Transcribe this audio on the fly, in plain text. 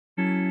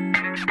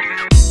Welcome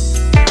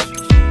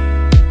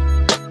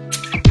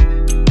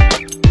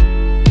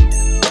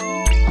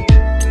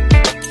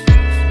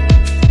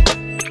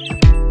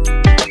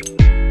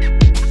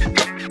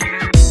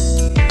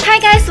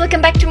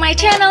back to my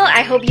channel.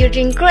 I hope you're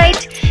doing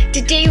great.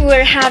 Today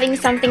we're having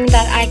something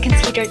that I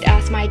considered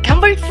as my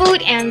comfort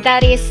food, and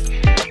that is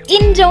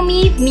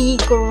Indomie mie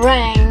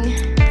goreng.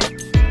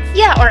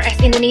 Yeah, or as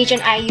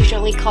Indonesian I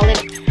usually call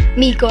it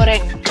mie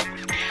goreng.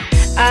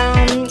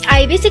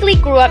 I basically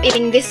grew up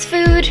eating this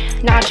food,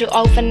 not too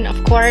often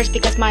of course,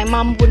 because my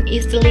mom wouldn't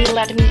easily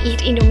let me eat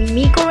Indomie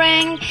mie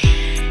goreng.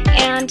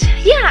 And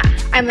yeah,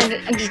 I'm an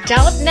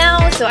adult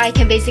now, so I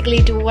can basically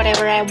do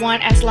whatever I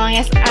want as long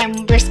as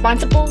I'm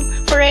responsible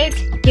for it,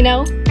 you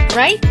know,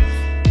 right?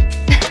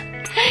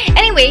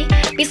 Anyway,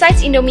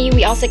 besides Indomie,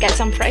 we also get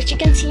some fried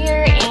chickens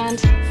here and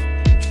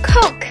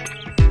Coke.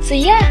 So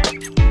yeah,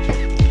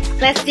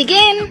 let's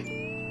begin.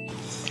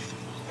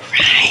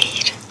 Right.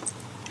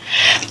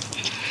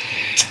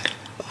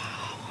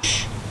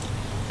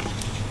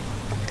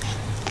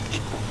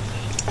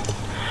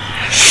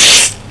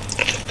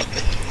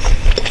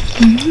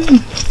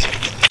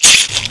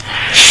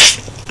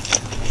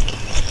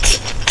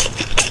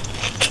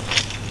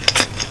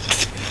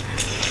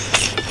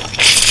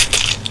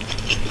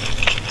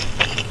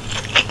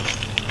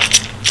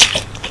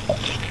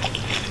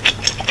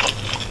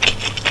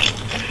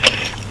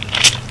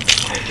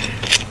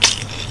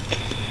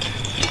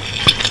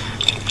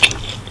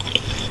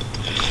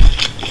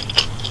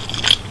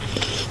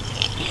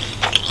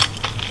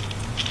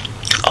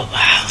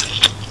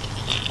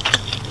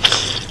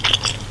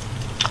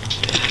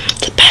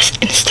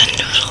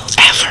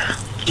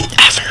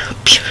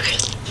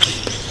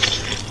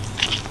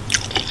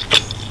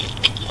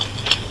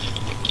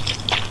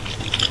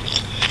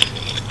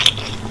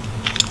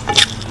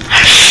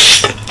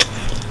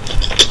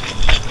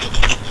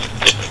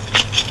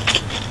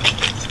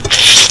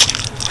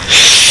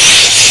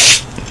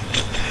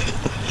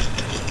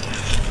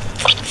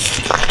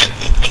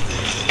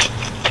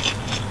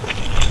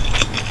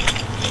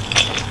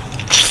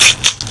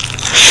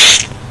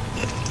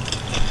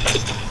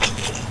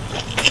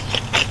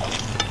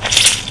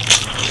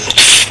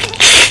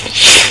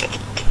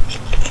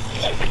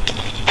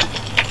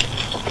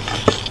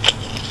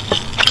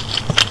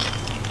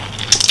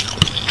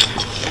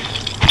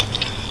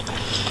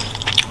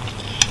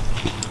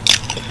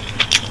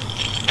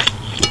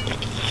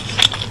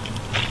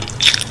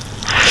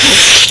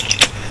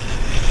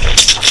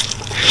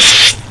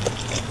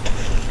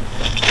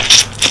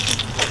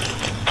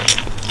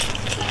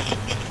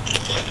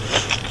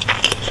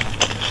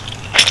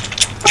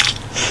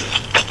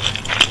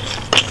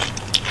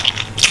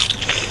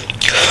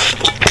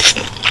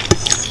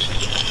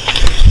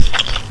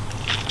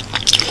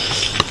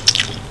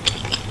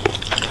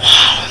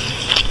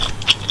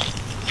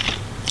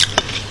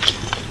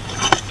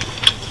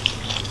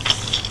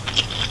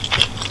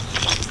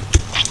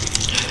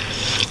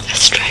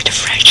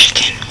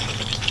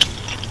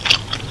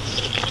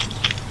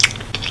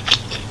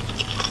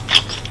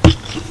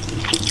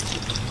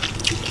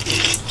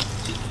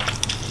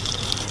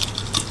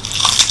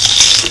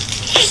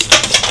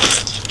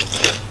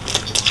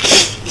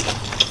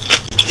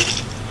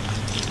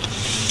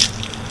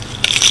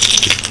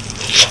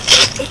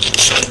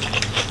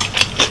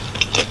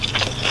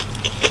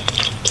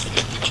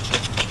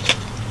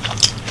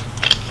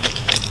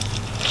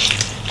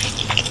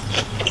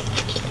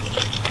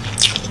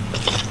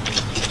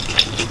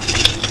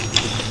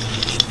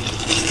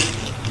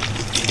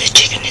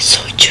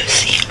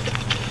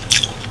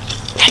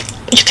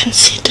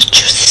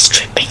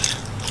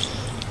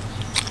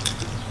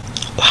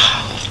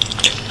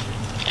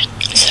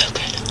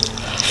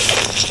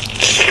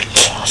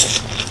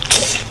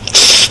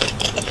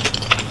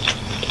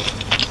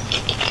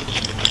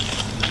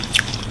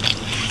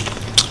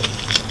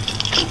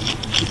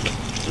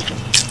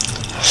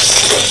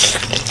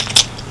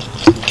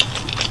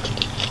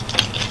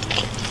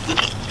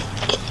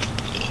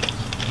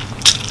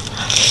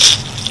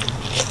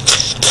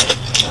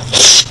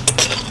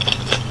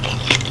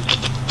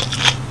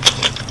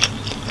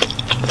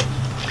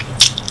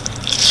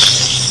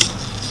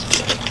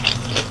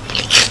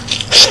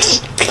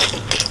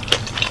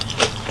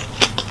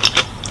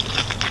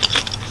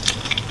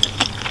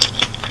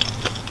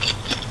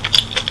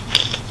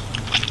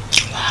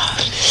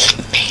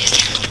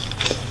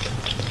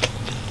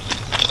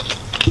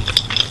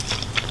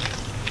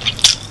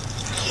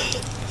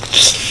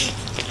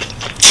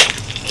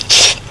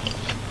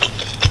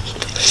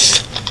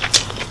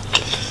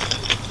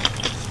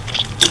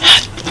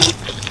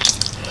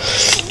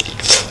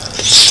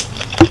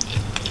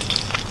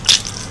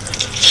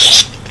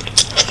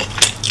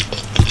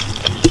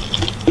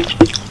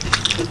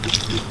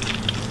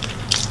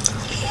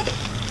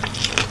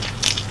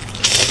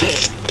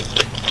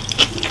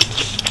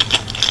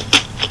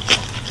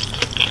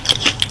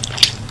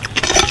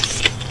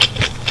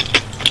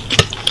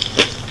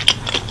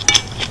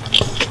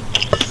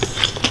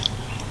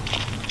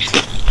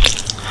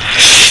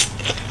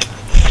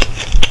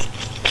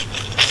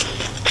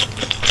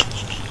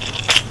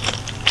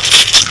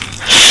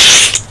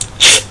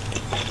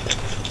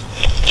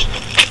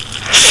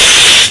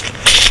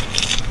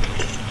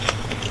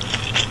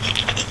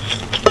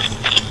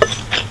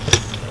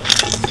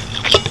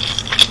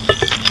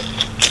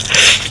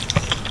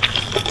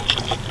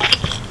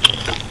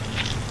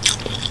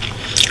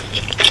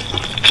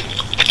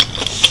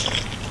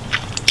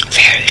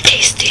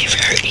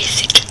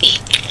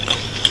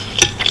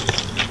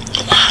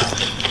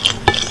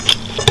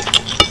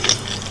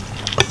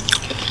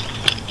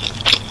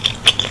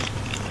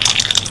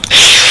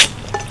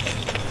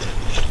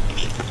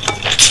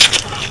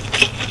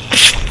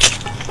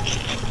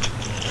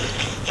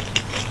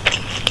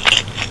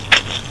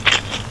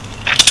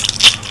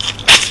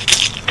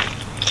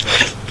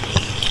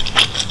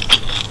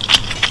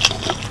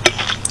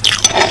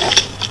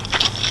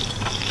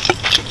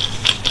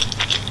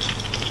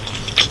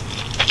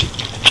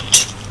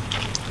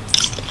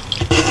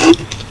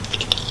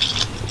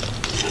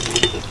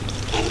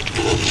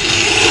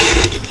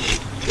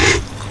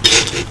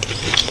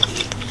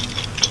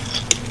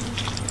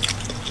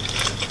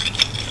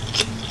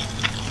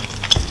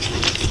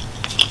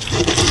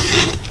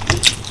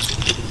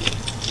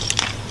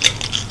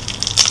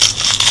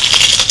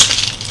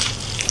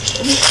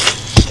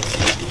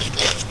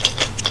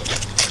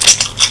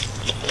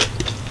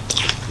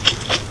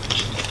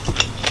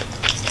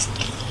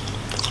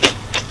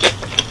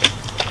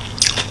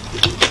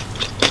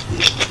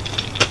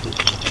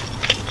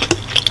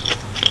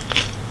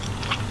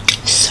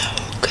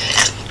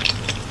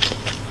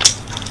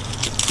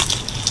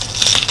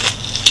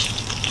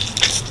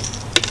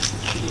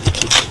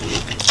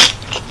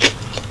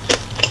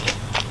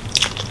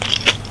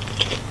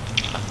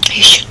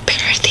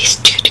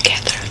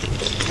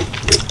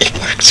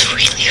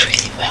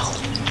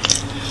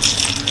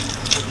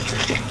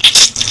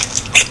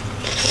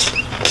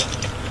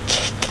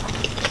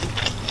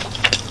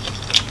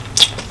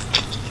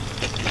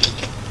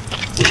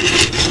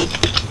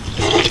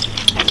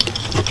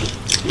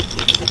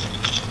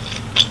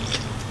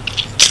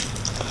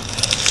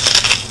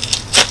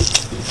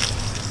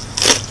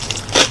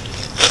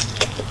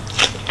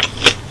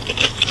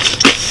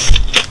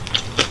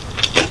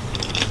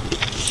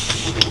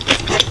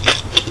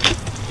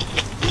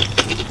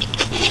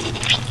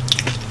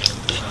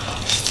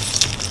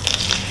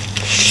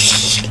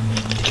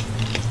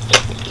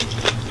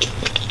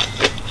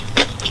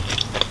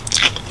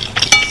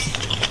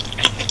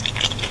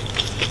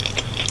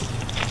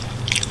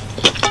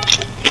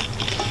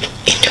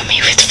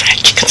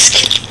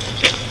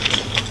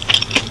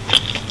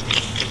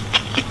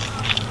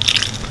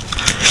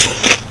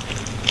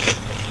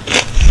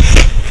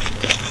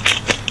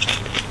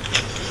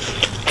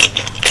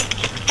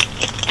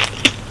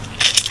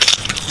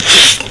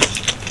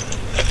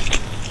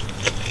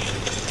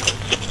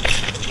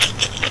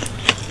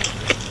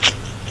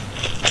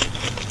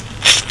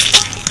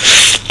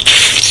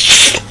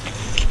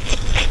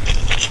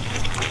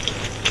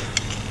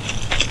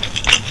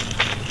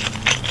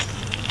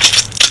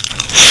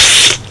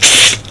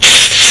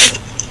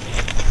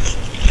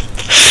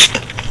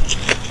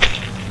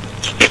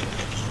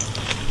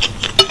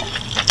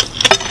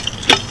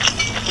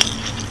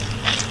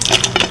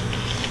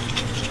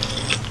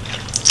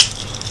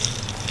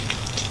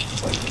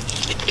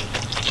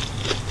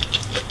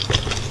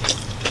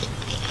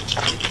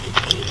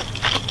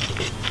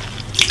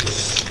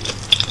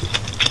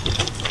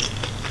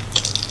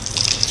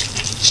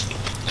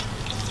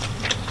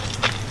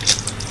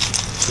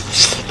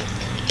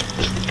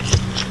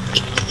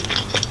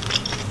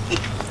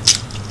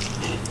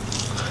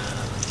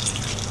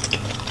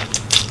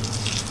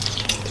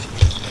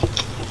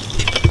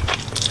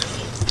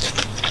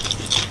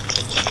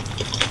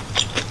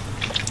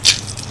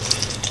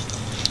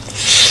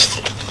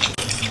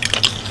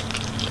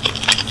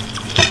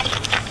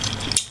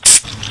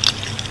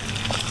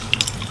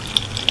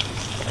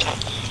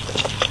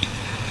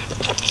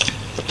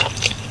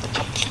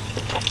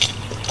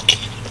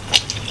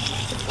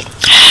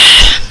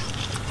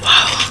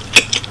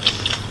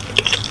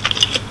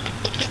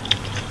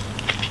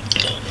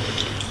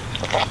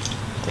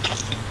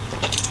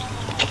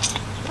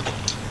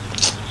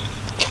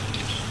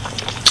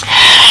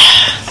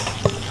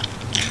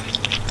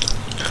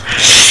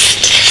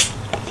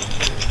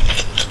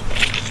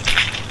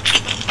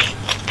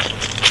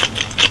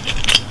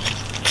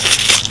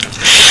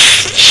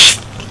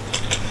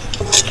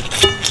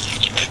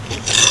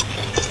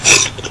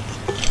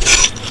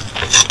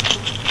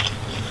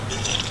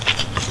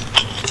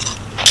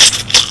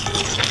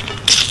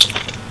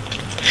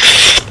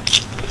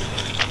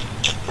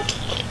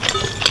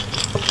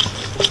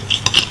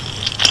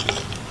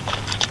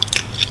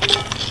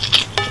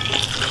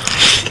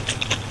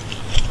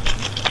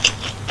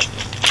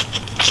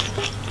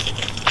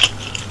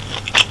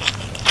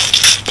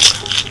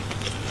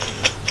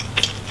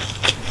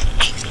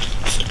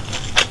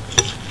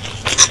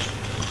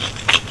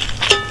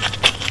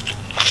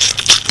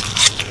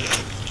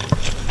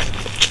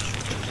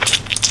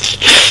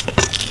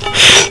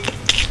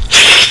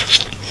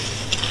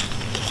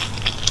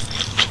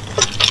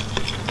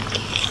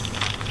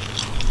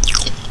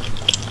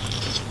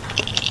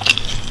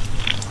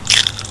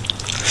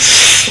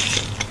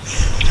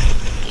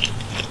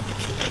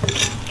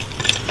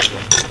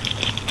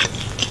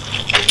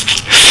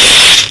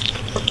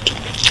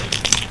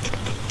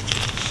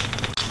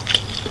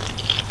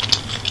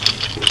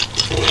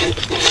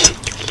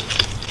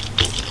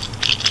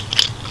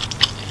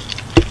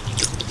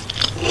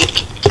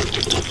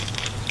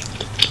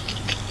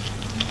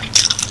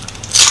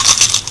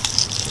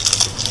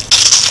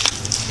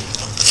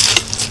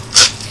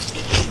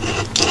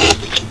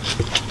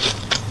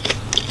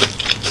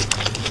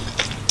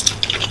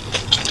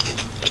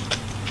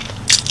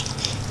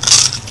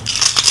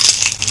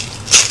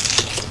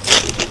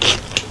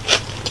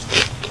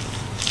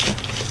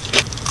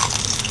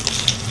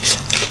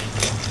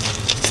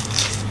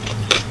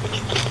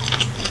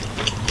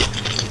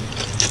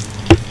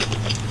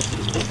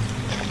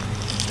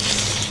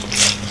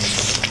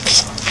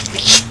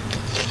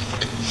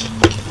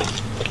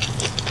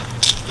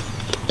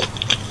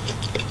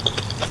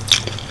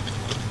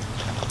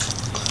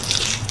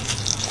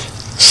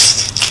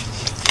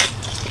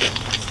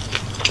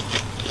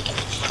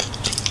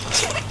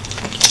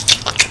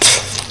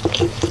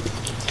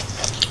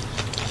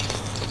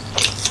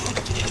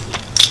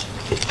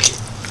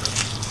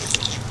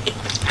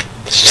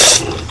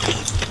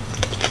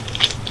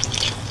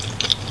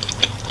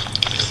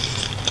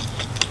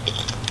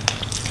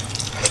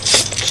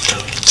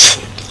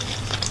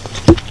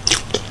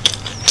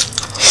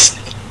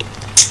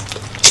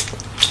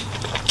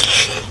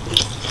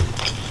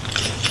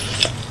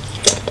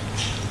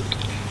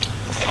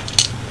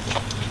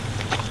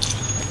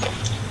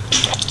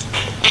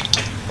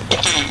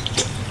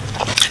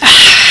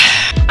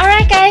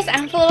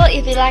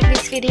 If you like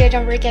this video,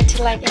 don't forget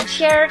to like and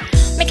share.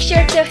 Make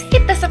sure to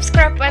hit the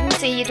subscribe button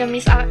so you don't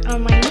miss out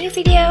on my new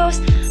videos.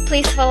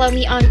 Please follow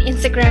me on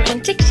Instagram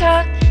and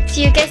TikTok.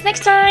 See you guys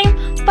next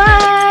time.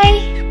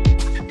 Bye!